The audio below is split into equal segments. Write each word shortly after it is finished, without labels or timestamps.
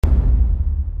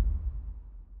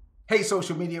Hey,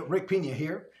 social media, Rick Pina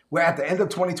here. We're at the end of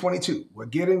 2022. We're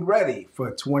getting ready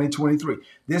for 2023.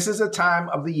 This is a time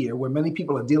of the year where many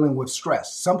people are dealing with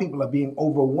stress. Some people are being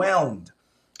overwhelmed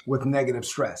with negative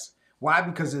stress. Why?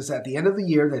 Because it's at the end of the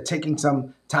year. They're taking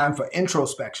some time for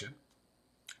introspection.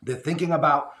 They're thinking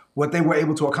about what they were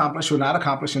able to accomplish or not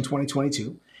accomplish in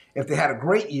 2022. If they had a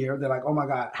great year, they're like, oh my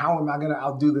God, how am I going to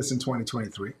outdo this in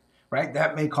 2023? Right?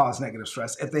 That may cause negative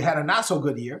stress. If they had a not so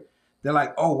good year, they're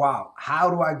like, oh, wow, how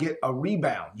do I get a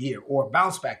rebound year or a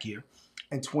bounce back year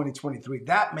in 2023?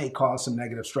 That may cause some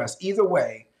negative stress. Either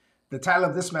way, the title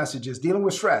of this message is Dealing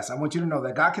with Stress. I want you to know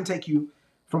that God can take you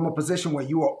from a position where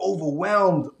you are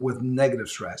overwhelmed with negative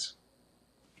stress,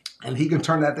 and he can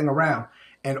turn that thing around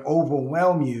and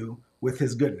overwhelm you with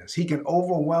his goodness. He can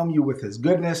overwhelm you with his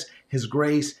goodness, his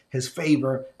grace, his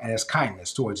favor, and his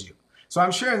kindness towards you. So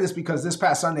I'm sharing this because this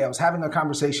past Sunday, I was having a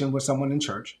conversation with someone in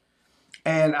church.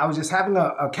 And I was just having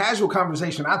a casual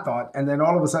conversation, I thought, and then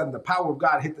all of a sudden the power of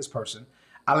God hit this person.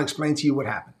 I'll explain to you what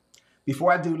happened.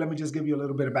 Before I do, let me just give you a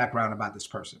little bit of background about this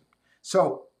person.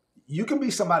 So you can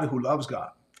be somebody who loves God.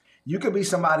 You can be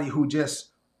somebody who just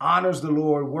honors the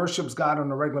Lord, worships God on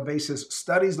a regular basis,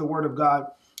 studies the word of God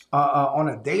on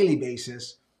a daily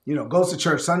basis, goes to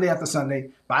church Sunday after Sunday,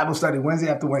 Bible study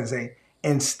Wednesday after Wednesday,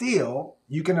 and still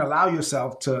you can allow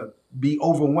yourself to be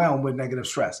overwhelmed with negative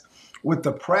stress, with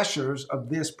the pressures of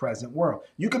this present world.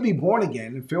 You can be born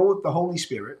again and filled with the Holy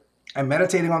Spirit and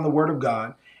meditating on the word of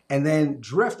God, and then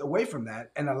drift away from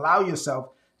that and allow yourself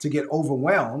to get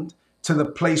overwhelmed to the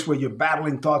place where you're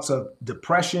battling thoughts of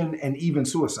depression and even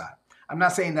suicide. I'm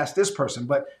not saying that's this person,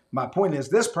 but my point is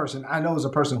this person I know is a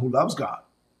person who loves God,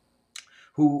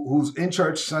 who's in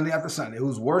church Sunday after Sunday,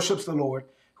 who worships the Lord,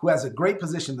 who has a great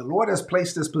position. The Lord has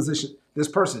placed this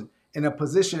person in a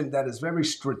position that is very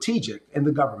strategic in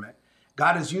the government.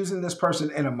 God is using this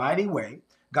person in a mighty way.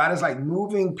 God is like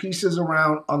moving pieces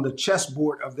around on the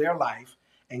chessboard of their life,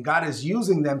 and God is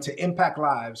using them to impact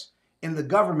lives in the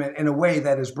government in a way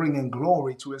that is bringing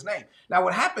glory to his name. Now,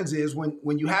 what happens is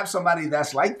when you have somebody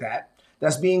that's like that,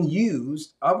 that's being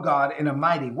used of God in a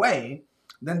mighty way,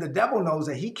 then the devil knows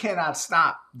that he cannot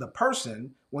stop the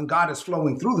person when God is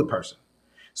flowing through the person.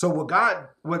 So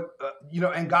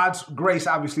and God's grace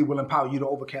obviously will empower you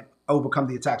to overcome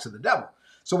the attacks of the devil.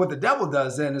 So what the devil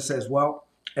does then is says, well,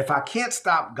 if I can't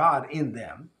stop God in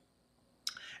them,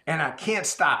 and I can't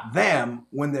stop them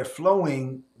when they're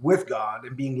flowing with God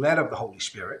and being led of the Holy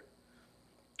Spirit,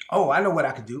 I know what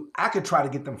I could do. I could try to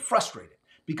get them frustrated,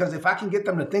 because if I can get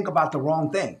them to think about the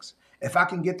wrong things, if I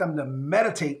can get them to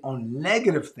meditate on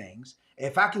negative things,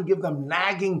 if I can give them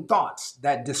nagging thoughts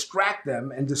that distract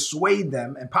them and dissuade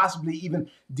them and possibly even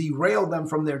derail them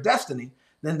from their destiny,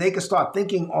 then they can start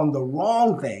thinking on the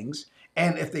wrong things.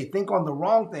 And if they think on the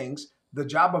wrong things, the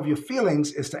job of your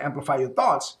feelings is to amplify your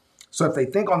thoughts. So if they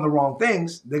think on the wrong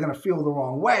things, they're going to feel the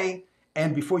wrong way.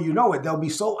 And before you know it, they'll be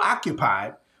so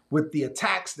occupied with the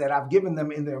attacks that I've given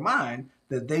them in their mind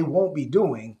that they won't be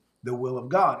doing the will of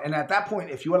God. And at that point,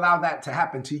 if you allow that to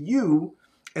happen to you,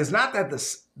 it's not that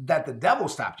the devil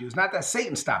stopped you. It's not that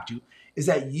Satan stopped you. It's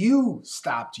that you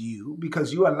stopped you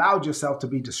because you allowed yourself to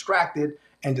be distracted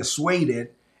and dissuaded.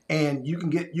 And you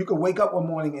can wake up one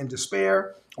morning in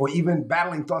despair or even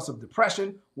battling thoughts of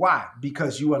depression. Why?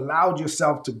 Because you allowed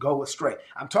yourself to go astray.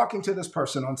 I'm talking to this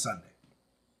person on Sunday.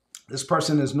 This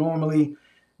person is normally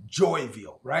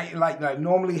jovial, right? Like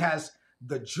normally has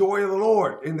the joy of the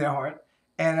Lord in their heart.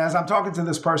 And as I'm talking to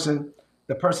this person,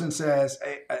 the person says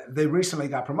they recently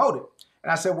got promoted.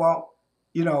 And I said, well,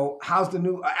 how's the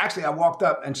new, actually I walked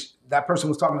up and that person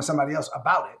was talking to somebody else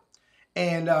about it.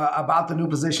 And about the new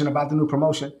position, about the new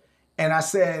promotion. And I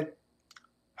said,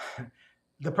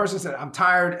 the person said, I'm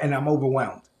tired and I'm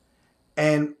overwhelmed.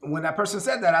 And when that person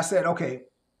said that, I said, okay,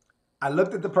 I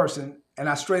looked at the person and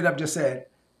I straight up just said,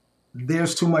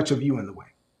 there's too much of you in the way.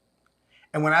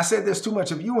 And when I said there's too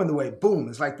much of you in the way, boom,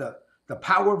 it's like the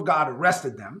power of God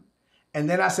arrested them. And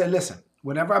then I said, listen,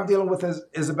 whenever I'm dealing with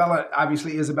Isabella,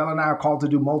 obviously Isabella and I are called to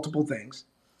do multiple things.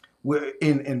 We're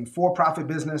in for-profit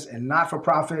business and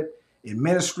not-for-profit, in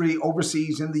ministry,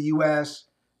 overseas, in the U.S.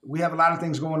 We have a lot of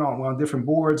things going on. We're on different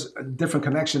boards, different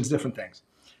connections, different things.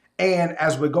 And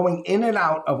as we're going in and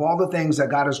out of all the things that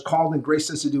God has called and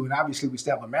graced us to do, and obviously we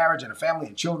still have a marriage and a family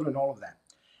and children and all of that.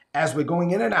 As we're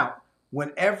going in and out,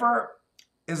 whenever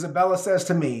Isabella says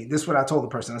to me, this is what I told the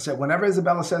person. I said, whenever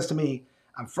Isabella says to me,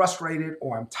 I'm frustrated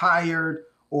or I'm tired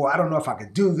or I don't know if I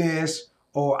could do this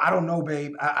or I don't know,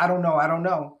 babe, I don't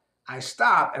know. I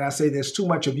stop and I say, there's too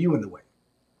much of you in the way.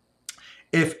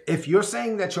 If you're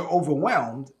saying that you're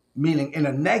overwhelmed, meaning in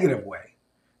a negative way,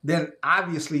 then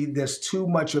obviously there's too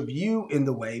much of you in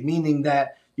the way, meaning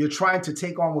that you're trying to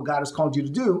take on what God has called you to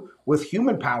do with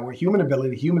human power, human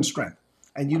ability, human strength.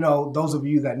 And those of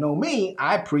you that know me,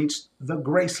 I preach the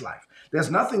grace life.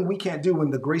 There's nothing we can't do when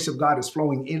the grace of God is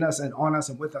flowing in us and on us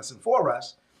and with us and for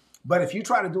us. But if you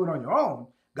try to do it on your own,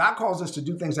 God calls us to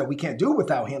do things that we can't do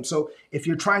without him. So if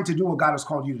you're trying to do what God has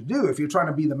called you to do, if you're trying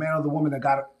to be the man or the woman that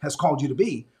God has called you to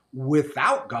be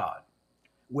without God,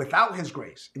 without his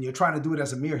grace, and you're trying to do it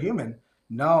as a mere human,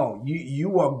 no,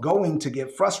 you are going to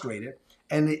get frustrated,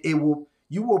 and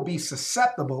you will be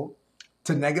susceptible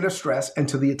to negative stress and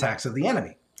to the attacks of the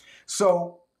enemy.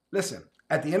 So listen,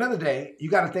 at the end of the day, you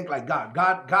got to think like God.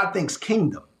 God thinks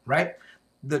kingdom, right?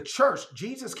 The church,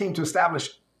 Jesus came to establish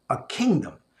a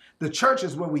kingdom. The church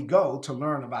is where we go to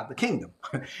learn about the kingdom.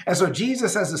 And so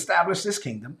Jesus has established this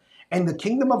kingdom, and the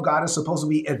kingdom of God is supposed to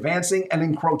be advancing and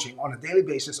encroaching on a daily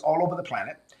basis all over the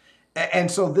planet. And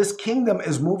so this kingdom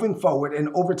is moving forward and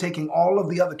overtaking all of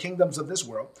the other kingdoms of this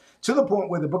world, to the point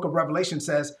where the book of Revelation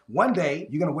says, one day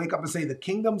you're going to wake up and say, the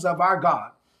kingdoms of our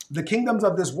God, the kingdoms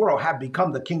of this world have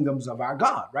become the kingdoms of our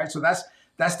God, right? So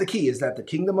that's the key, is that the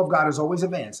kingdom of God is always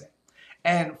advancing.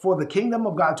 And for the kingdom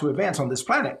of God to advance on this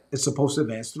planet, it's supposed to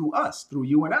advance through us, through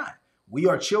you and I. We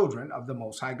are children of the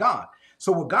Most High God.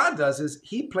 So what God does is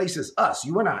he places us,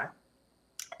 you and I,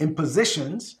 in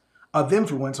positions of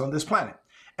influence on this planet.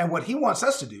 And what he wants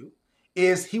us to do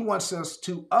is he wants us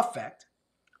to affect,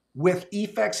 with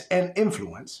effects and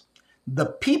influence, the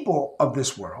people of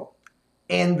this world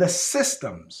and the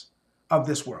systems of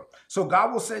this world. So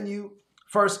God will send you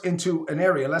first into an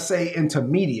area, let's say into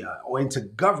media or into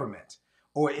government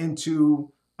or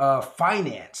into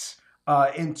finance,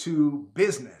 into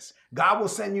business. God will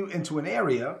send you into an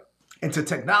area, into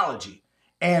technology.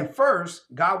 And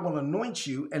first, God will anoint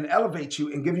you and elevate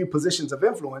you and give you positions of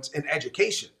influence in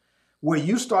education, where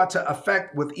you start to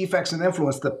affect, with effects and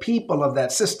influence, the people of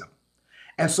that system.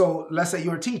 And so let's say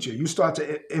you're a teacher. You start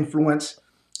to influence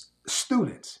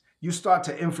students. You start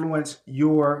to influence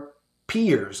your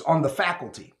peers on the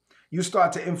faculty. You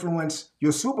start to influence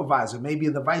your supervisor, maybe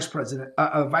the vice president,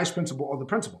 vice principal, or the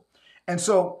principal. And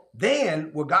so then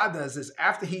what God does is,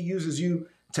 after he uses you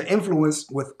to influence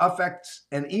with effects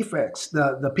and effects,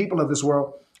 the people of this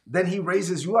world, then he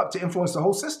raises you up to influence the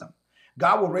whole system.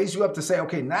 God will raise you up to say,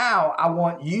 okay, now I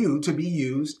want you to be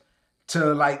used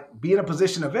to be in a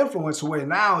position of influence where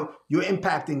now you're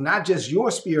impacting not just your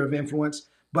sphere of influence,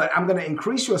 but I'm going to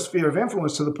increase your sphere of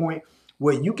influence to the point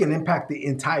where you can impact the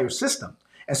entire system.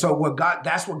 And so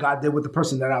that's what God did with the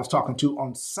person that I was talking to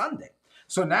on Sunday.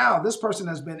 So now this person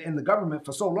has been in the government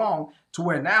for so long to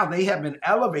where now they have been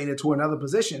elevated to another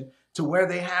position to where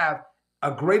they have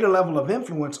a greater level of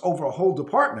influence over a whole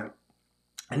department.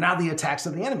 And now the attacks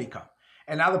of the enemy come.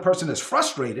 And now the person is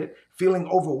frustrated, feeling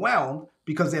overwhelmed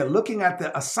because they're looking at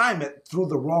the assignment through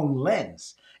the wrong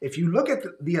lens. If you look at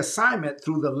the assignment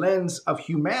through the lens of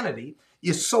humanity,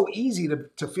 it's so easy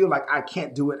to feel like I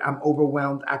can't do it. I'm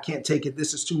overwhelmed. I can't take it.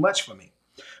 This is too much for me.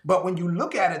 But when you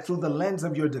look at it through the lens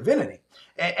of your divinity,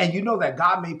 and you know that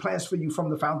God made plans for you from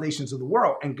the foundations of the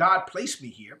world, and God placed me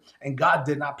here, and God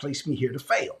did not place me here to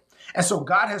fail. And so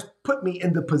God has put me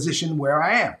in the position where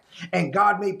I am. And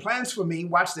God made plans for me.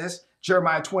 Watch this,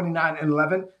 Jeremiah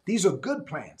 29:11. These are good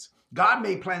plans. God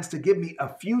made plans to give me a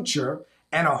future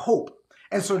and a hope.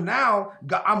 And so now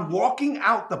I'm walking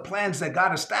out the plans that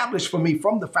God established for me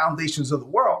from the foundations of the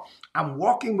world. I'm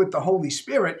walking with the Holy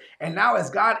Spirit. And now as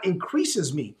God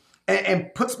increases me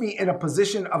and puts me in a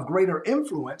position of greater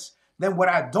influence, then what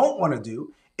I don't want to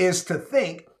do is to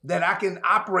think that I can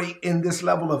operate in this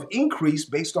level of increase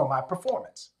based on my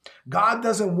performance. God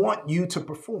doesn't want you to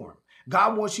perform.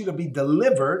 God wants you to be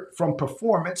delivered from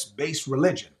performance-based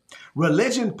religion.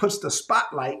 Religion puts the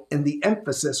spotlight and the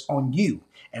emphasis on you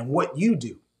and what you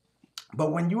do.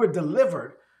 But when you are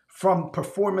delivered from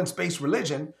performance-based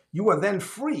religion, you are then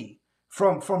free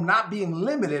from not being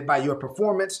limited by your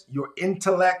performance, your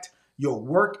intellect, your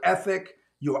work ethic,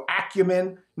 your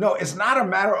acumen. No, it's not a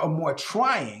matter of more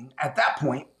trying. At that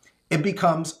point, it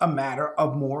becomes a matter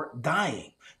of more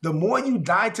dying. The more you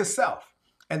die to self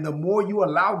and the more you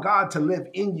allow God to live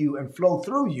in you and flow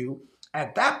through you,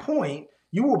 at that point,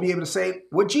 you will be able to say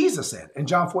what Jesus said in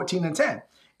John 14:10.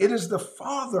 It is the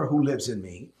Father who lives in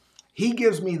me. He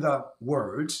gives me the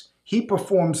words. He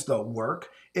performs the work.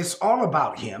 It's all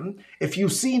about him. If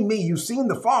you've seen me, you've seen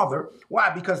the Father. Why?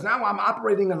 Because now I'm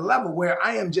operating at a level where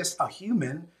I am just a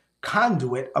human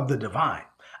conduit of the divine.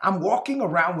 I'm walking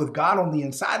around with God on the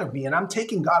inside of me, and I'm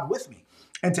taking God with me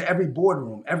into every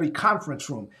boardroom, every conference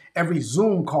room, every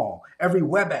Zoom call, every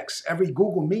WebEx, every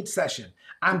Google Meet session.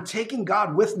 I'm taking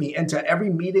God with me into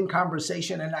every meeting,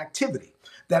 conversation, and activity.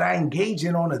 that I engage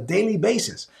in on a daily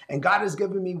basis. And God has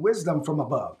given me wisdom from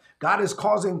above. God is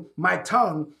causing my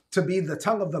tongue to be the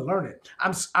tongue of the learned.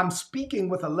 I'm speaking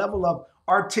with a level of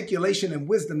articulation and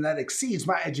wisdom that exceeds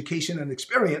my education and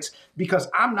experience because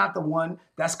I'm not the one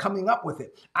that's coming up with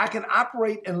it. I can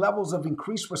operate in levels of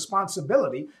increased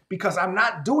responsibility because I'm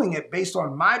not doing it based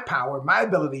on my power, my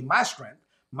ability, my strength,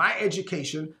 my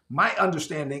education, my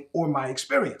understanding, or my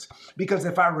experience. Because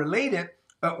if I related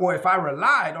or if I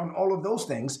relied on all of those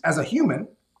things as a human,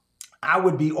 I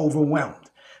would be overwhelmed.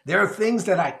 There are things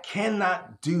that I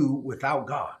cannot do without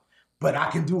God, but I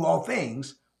can do all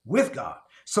things with God.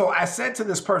 So I said to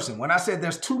this person, when I said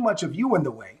there's too much of you in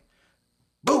the way,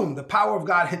 boom, the power of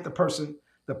God hit the person.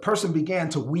 The person began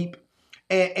to weep.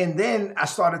 And then I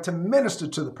started to minister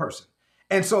to the person.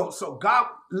 And so God,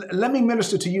 let me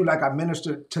minister to you like I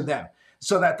ministered to them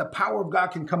so that the power of God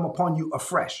can come upon you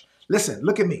afresh. Listen,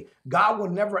 look at me. God will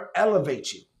never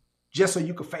elevate you just so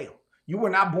you could fail. You were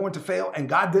not born to fail, and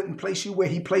God didn't place you where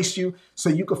he placed you so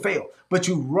you could fail. But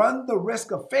you run the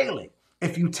risk of failing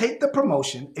if you take the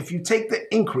promotion, if you take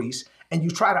the increase, and you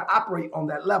try to operate on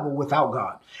that level without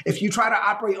God. If you try to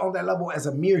operate on that level as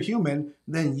a mere human,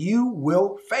 then you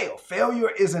will fail.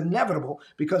 Failure is inevitable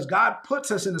because God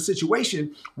puts us in a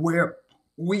situation where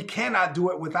we cannot do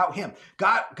it without him.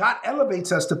 God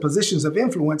elevates us to positions of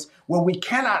influence where we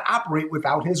cannot operate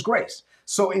without his grace.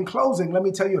 So in closing, let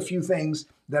me tell you a few things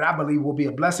that I believe will be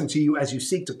a blessing to you as you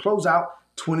seek to close out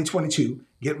 2022,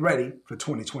 get ready for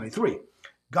 2023.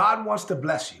 God wants to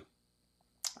bless you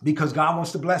because God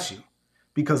wants to bless you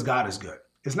because God is good.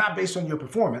 It's not based on your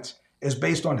performance. It's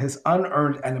based on his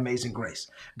unearned and amazing grace.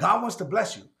 God wants to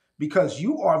bless you because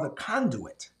you are the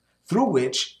conduit through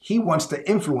which he wants to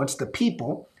influence the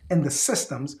people and the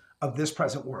systems of this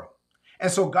present world. And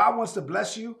so God wants to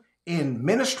bless you in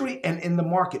ministry and in the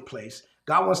marketplace.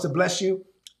 God wants to bless you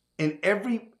in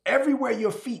everywhere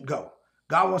your feet go.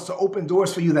 God wants to open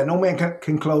doors for you that no man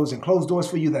can close and close doors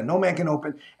for you that no man can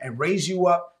open and raise you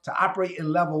up to operate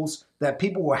in levels that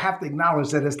people will have to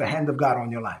acknowledge that it's the hand of God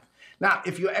on your life. Now,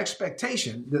 if your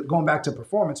expectation, going back to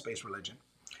performance-based religion,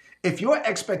 if your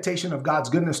expectation of God's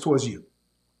goodness towards you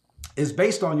is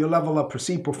based on your level of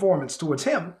perceived performance towards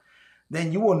him,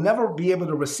 then you will never be able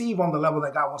to receive on the level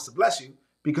that God wants to bless you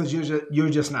because you're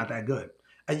just not that good.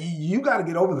 And you got to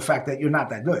get over the fact that you're not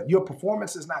that good. Your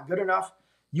performance is not good enough.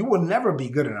 You will never be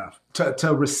good enough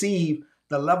to receive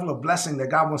the level of blessing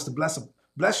that God wants to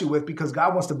bless you with because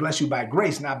God wants to bless you by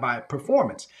grace, not by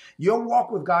performance. Your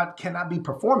walk with God cannot be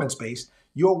performance-based.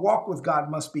 Your walk with God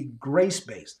must be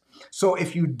grace-based. So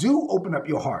if you do open up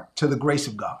your heart to the grace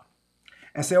of God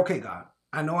and say, okay, God,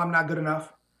 I know I'm not good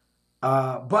enough,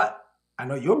 but I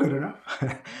know you're good enough.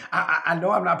 I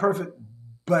know I'm not perfect,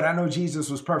 but I know Jesus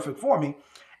was perfect for me.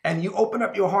 And you open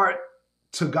up your heart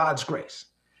to God's grace.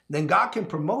 Then God can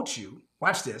promote you.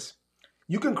 Watch this.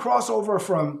 You can cross over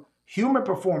from human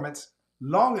performance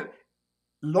long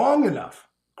enough,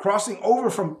 crossing over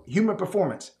from human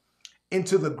performance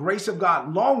into the grace of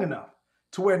God long enough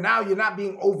to where now you're not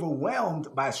being overwhelmed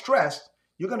by stress.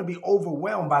 You're going to be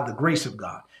overwhelmed by the grace of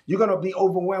God. You're going to be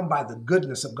overwhelmed by the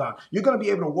goodness of God. You're going to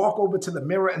be able to walk over to the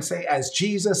mirror and say, as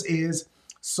Jesus is,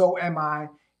 so am I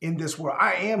in this world.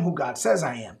 I am who God says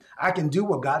I am. I can do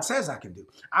what God says I can do.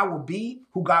 I will be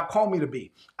who God called me to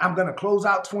be. I'm going to close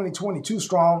out 2022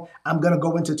 strong. I'm going to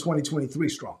go into 2023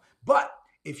 strong. But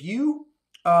if you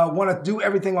want to do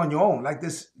everything on your own, like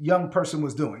this young person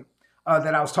was doing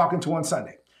that I was talking to on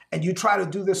Sunday, and you try to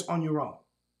do this on your own,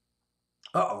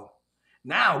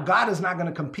 now God is not going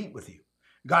to compete with you.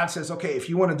 God says, okay, if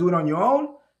you want to do it on your own,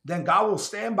 then God will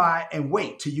stand by and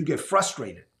wait till you get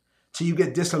frustrated, till you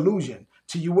get disillusioned,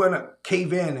 till you want to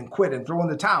cave in and quit and throw in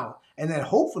the towel, and then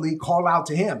hopefully call out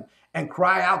to him and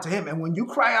cry out to him. And when you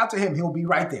cry out to him, he'll be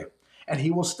right there. And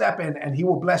he will step in and he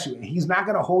will bless you. And he's not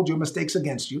going to hold your mistakes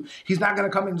against you. He's not going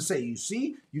to come in and say, you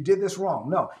see, you did this wrong.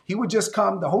 No, he would just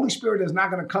come. The Holy Spirit is not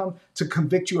going to come to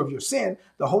convict you of your sin.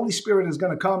 The Holy Spirit is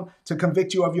going to come to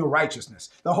convict you of your righteousness.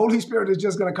 The Holy Spirit is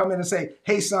just going to come in and say,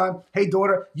 hey, son, hey,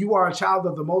 daughter, you are a child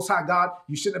of the Most High God.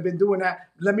 You shouldn't have been doing that.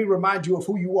 Let me remind you of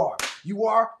who you are. You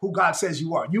are who God says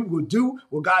you are. You will do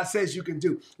what God says you can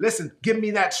do. Listen, give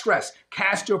me that stress.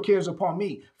 Cast your cares upon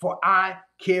me, for I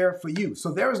care for you.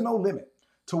 So there is no limit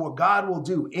to what God will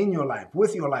do in your life,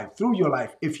 with your life, through your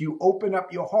life, if you open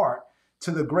up your heart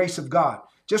to the grace of God.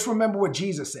 Just remember what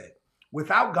Jesus said.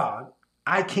 Without God,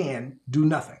 I can do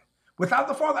nothing. Without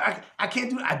the Father, I can't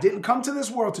do. I didn't come to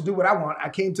this world to do what I want. I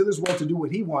came to this world to do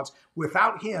what he wants.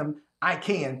 Without him, I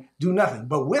can do nothing.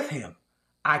 But with him,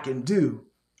 I can do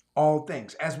all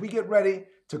things. As we get ready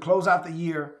to close out the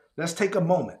year, let's take a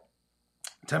moment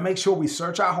to make sure we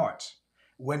search our hearts.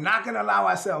 We're not going to allow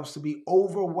ourselves to be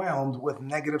overwhelmed with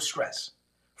negative stress.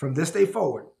 From this day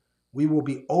forward, we will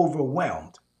be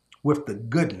overwhelmed with the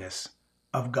goodness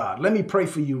of God. Let me pray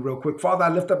for you real quick. Father, I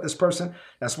lift up this person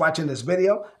that's watching this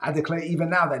video. I declare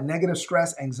even now that negative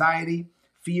stress, anxiety,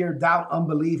 fear, doubt,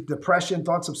 unbelief, depression,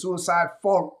 thoughts of suicide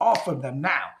fall off of them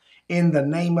now in the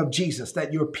name of Jesus,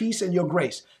 that your peace and your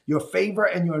grace, your favor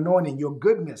and your anointing, your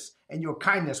goodness and your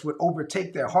kindness would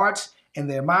overtake their hearts and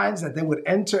their minds, that they would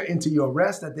enter into your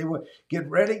rest, that they would get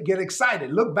ready, get excited,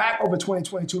 look back over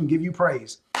 2022 and give you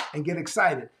praise and get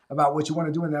excited about what you want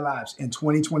to do in their lives in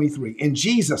 2023. In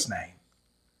Jesus' name,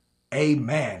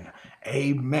 amen.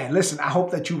 Amen. Listen, I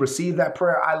hope that you receive that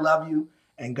prayer. I love you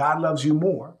and God loves you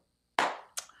more.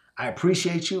 I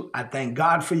appreciate you. I thank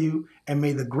God for you. And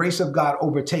may the grace of God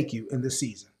overtake you in this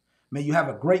season. May you have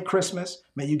a great Christmas.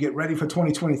 May you get ready for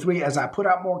 2023 as I put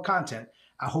out more content.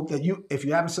 I hope that you, if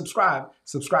you haven't subscribed,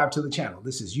 subscribe to the channel.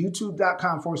 This is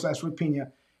youtube.com/Rick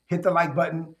Pina. Hit the like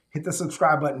button, hit the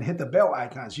subscribe button, hit the bell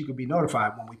icon so you can be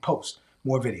notified when we post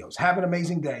more videos. Have an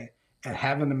amazing day and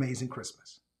have an amazing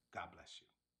Christmas.